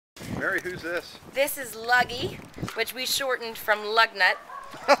Mary, who's this? This is Luggy, which we shortened from Lugnut.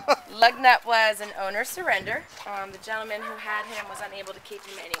 Lugnut was an owner surrender. The gentleman who had him was unable to keep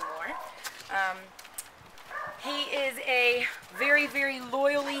him anymore. He is a very, very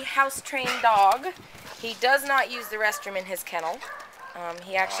loyally house-trained dog. He does not use the restroom in his kennel.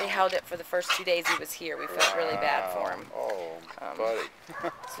 He actually held it for the first 2 days he was here. We felt really bad for him. Oh, buddy.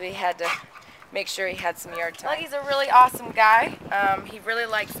 So we had to make sure he had some yard time. Luggy's a really awesome guy. He really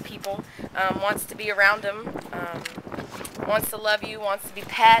likes people, wants to be around them, wants to love you, wants to be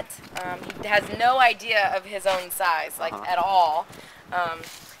pet. He has no idea of his own size, like at all.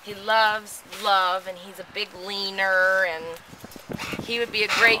 He loves love, and he's a big leaner, and he would be a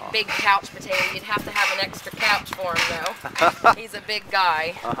great big couch potato. You'd have to have an extra couch for him, though. He's a big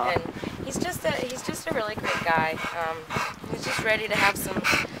guy, and he's just a really great guy. He's just ready to have some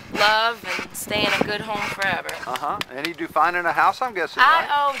love and stay in a good home forever. And he'd do fine in a house, I'm guessing, right?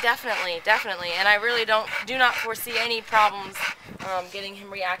 Oh, definitely, definitely. And I really do not foresee any problems getting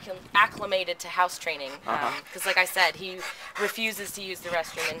him acclimated to house training. Because, like I said, he refuses to use the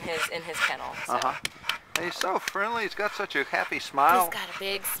restroom in his kennel. So. And he's so friendly. He's got such a happy smile. He's got a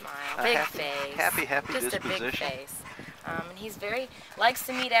big smile, big face. Happy just disposition. a big face. And he's likes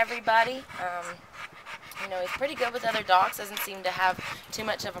to meet everybody. You know, he's pretty good with other dogs. Doesn't seem to have too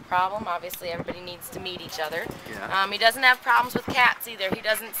much of a problem. Obviously, everybody needs to meet each other. He doesn't have problems with cats either. He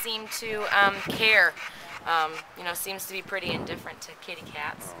doesn't seem to care. You know, seems to be pretty indifferent to kitty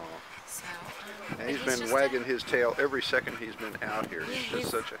cats. So, and he's been wagging his tail every second he's been out here. He's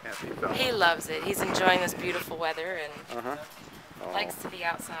just such a happy fellow. He loves it. He's enjoying this beautiful weather and likes to be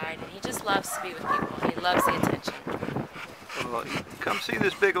outside. And he just loves to be with people. He loves the attention. Well, come see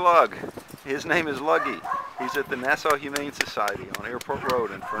this big lug. His name is Luggy. He's at the Nassau Humane Society on Airport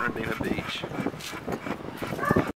Road in Fernandina Beach.